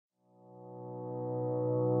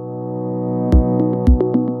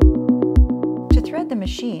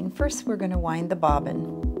machine, first we're going to wind the bobbin.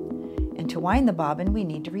 And to wind the bobbin, we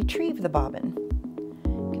need to retrieve the bobbin.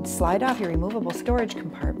 You can slide off your removable storage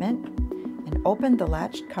compartment and open the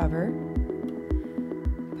latched cover.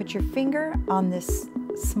 Put your finger on this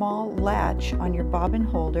small latch on your bobbin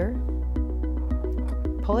holder,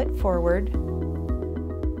 pull it forward,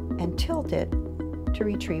 and tilt it to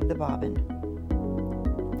retrieve the bobbin.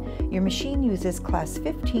 Your machine uses class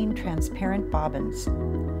 15 transparent bobbins,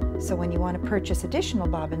 so when you want to purchase additional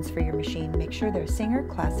bobbins for your machine, make sure they're Singer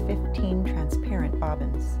class 15 transparent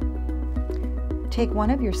bobbins. Take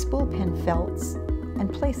one of your spool pin felts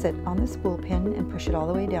and place it on the spool pin and push it all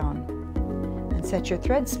the way down, and set your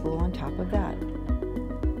thread spool on top of that.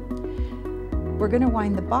 We're going to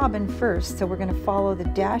wind the bobbin first, so we're going to follow the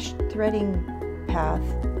dashed threading path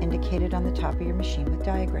indicated on the top of your machine with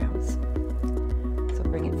diagrams. So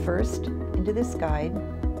bring it first into this guide,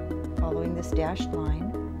 following this dashed line,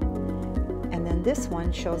 and then this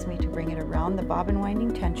one shows me to bring it around the bobbin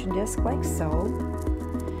winding tension disc like so,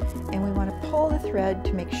 and we want to pull the thread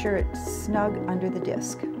to make sure it's snug under the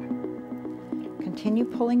disc. Continue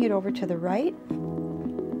pulling it over to the right,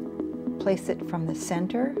 place it from the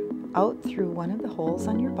center out through one of the holes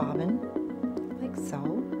on your bobbin, like so,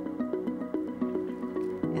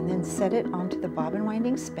 and then set it onto the bobbin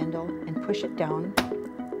winding spindle and push it down,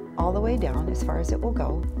 all the way down as far as it will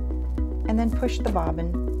go, and then push the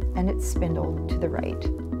bobbin and its spindle to the right.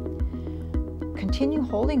 Continue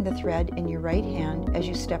holding the thread in your right hand as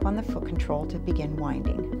you step on the foot control to begin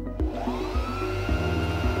winding.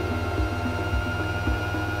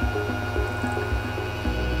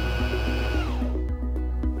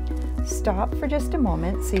 Stop for just a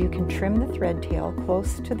moment so you can trim the thread tail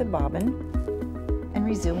close to the bobbin and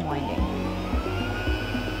resume winding.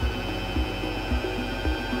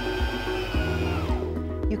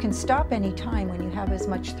 You can stop any time when you have as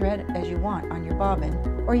much thread as you want on your bobbin,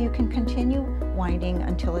 or you can continue winding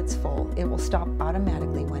until it's full. It will stop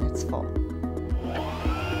automatically when it's full.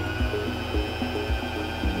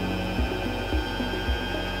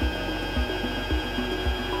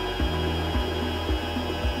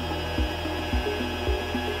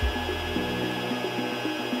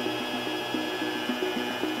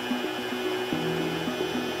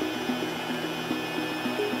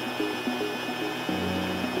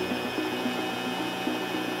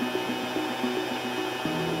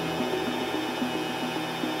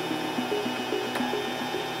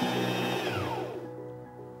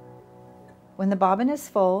 When the bobbin is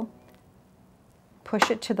full,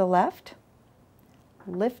 push it to the left,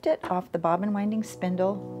 lift it off the bobbin winding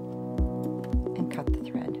spindle, and cut the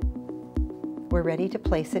thread. We're ready to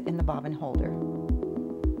place it in the bobbin holder.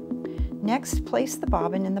 Next, place the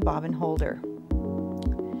bobbin in the bobbin holder.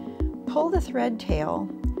 Pull the thread tail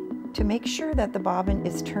to make sure that the bobbin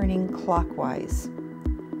is turning clockwise.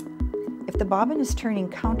 If the bobbin is turning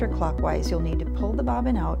counterclockwise, you'll need to pull the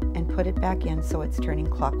bobbin out and put it back in so it's turning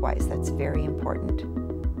clockwise. That's very important.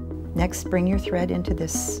 Next, bring your thread into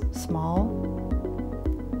this small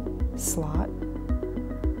slot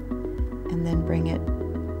and then bring it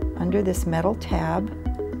under this metal tab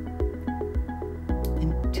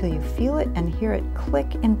until you feel it and hear it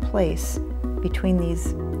click in place between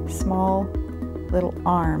these small little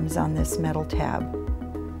arms on this metal tab.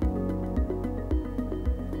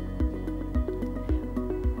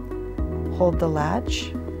 Hold the latch,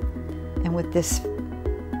 and with this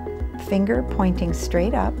finger pointing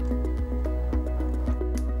straight up,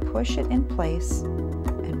 push it in place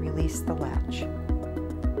and release the latch.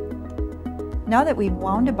 Now that we've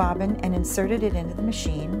wound a bobbin and inserted it into the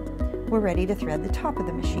machine, we're ready to thread the top of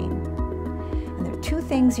the machine. And there are two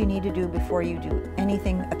things you need to do before you do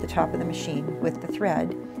anything at the top of the machine with the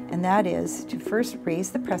thread, and that is to first raise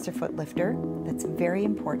the presser foot lifter. That's very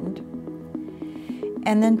important.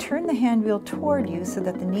 And then turn the hand wheel toward you so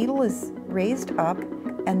that the needle is raised up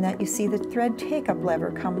and that you see the thread take-up lever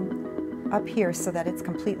come up here so that it's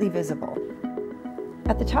completely visible.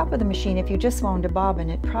 At the top of the machine, if you just wound a bobbin,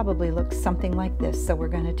 it probably looks something like this. So we're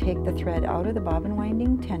going to take the thread out of the bobbin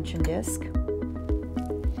winding tension disc.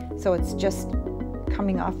 So it's just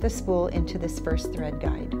coming off the spool into this first thread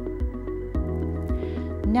guide.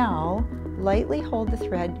 Now, lightly hold the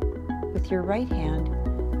thread with your right hand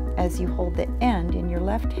as you hold the end in your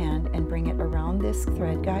left hand and bring it around this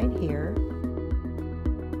thread guide here,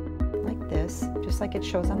 like this, just like it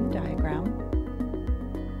shows on the diagram.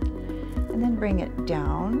 And then bring it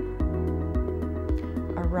down,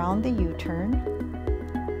 around the U-turn,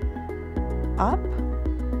 up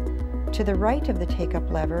to the right of the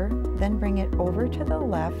take-up lever, then bring it over to the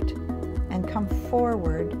left and come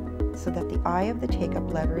forward so that the eye of the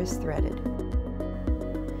take-up lever is threaded.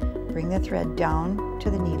 Bring the thread down to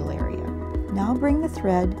the needle area. Now bring the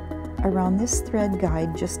thread around this thread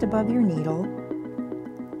guide just above your needle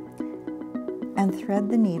and thread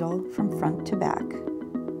the needle from front to back.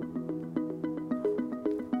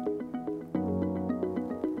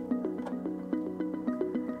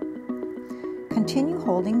 Continue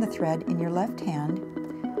holding the thread in your left hand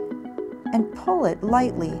and pull it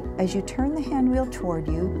lightly as you turn the hand wheel toward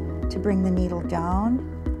you to bring the needle down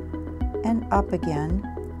and up again.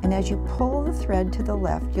 And as you pull the thread to the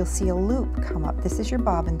left, you'll see a loop come up. This is your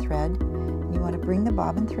bobbin thread. You want to bring the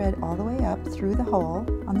bobbin thread all the way up through the hole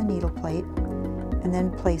on the needle plate and then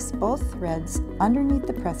place both threads underneath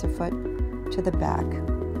the presser foot to the back.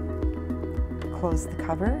 Close the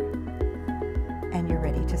cover and you're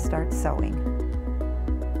ready to start sewing.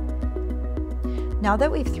 Now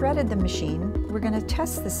that we've threaded the machine, we're going to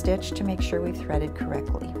test the stitch to make sure we've threaded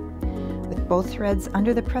correctly. With both threads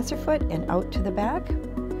under the presser foot and out to the back,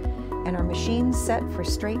 and our machine set for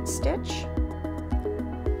straight stitch,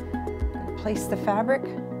 place the fabric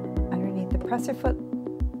underneath the presser foot,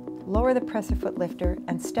 lower the presser foot lifter,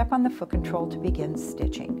 and step on the foot control to begin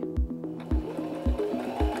stitching.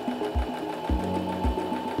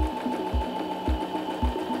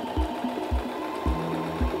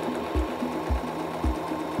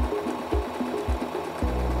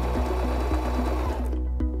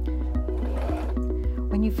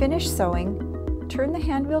 When you finish sewing, turn the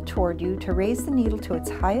hand wheel toward you to raise the needle to its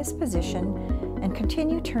highest position and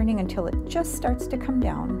continue turning until it just starts to come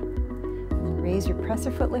down. And then raise your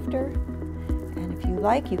presser foot lifter, and if you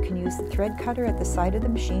like, you can use the thread cutter at the side of the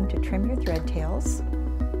machine to trim your thread tails.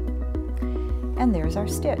 And there's our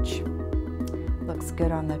stitch. Looks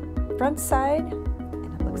good on the front side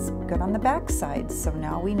and it looks good on the back side, so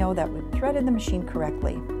now we know that we've threaded the machine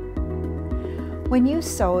correctly. When you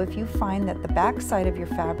sew, if you find that the back side of your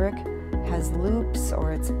fabric has loops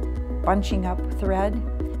or it's bunching up thread,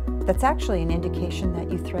 that's actually an indication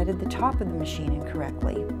that you threaded the top of the machine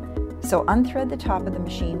incorrectly. So unthread the top of the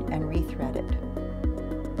machine and rethread it.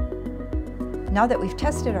 Now that we've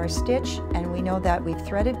tested our stitch and we know that we've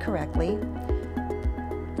threaded correctly,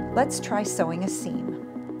 let's try sewing a seam.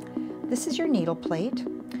 This is your needle plate,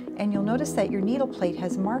 and you'll notice that your needle plate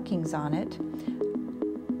has markings on it.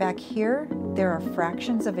 Back here, there are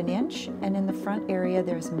fractions of an inch, and in the front area,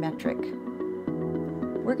 there's metric.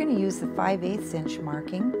 We're going to use the 5/8 inch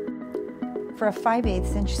marking for a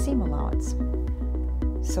 5/8 inch seam allowance.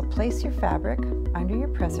 So place your fabric under your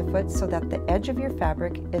presser foot so that the edge of your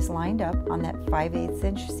fabric is lined up on that 5/8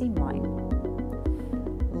 inch seam line.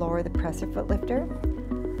 Lower the presser foot lifter,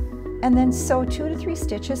 and then sew 2 to 3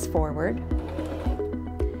 stitches forward,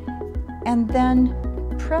 and then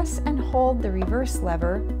press and hold the reverse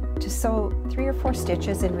lever to sew 3 or 4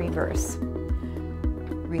 stitches in reverse.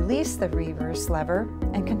 Release the reverse lever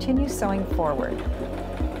and continue sewing forward.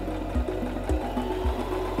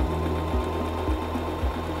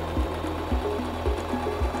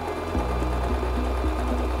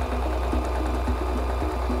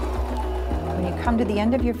 When you come to the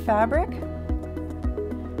end of your fabric,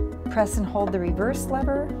 press and hold the reverse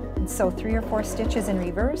lever and sew 3 or 4 stitches in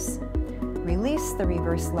reverse. Release the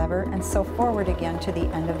reverse lever and sew forward again to the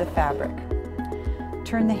end of the fabric.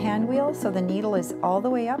 Turn the hand wheel so the needle is all the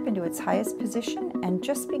way up into its highest position and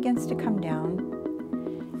just begins to come down.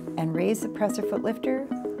 And raise the presser foot lifter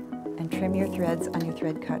and trim your threads on your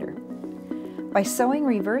thread cutter. By sewing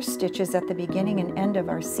reverse stitches at the beginning and end of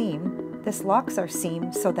our seam, this locks our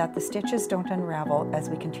seam so that the stitches don't unravel as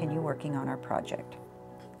we continue working on our project.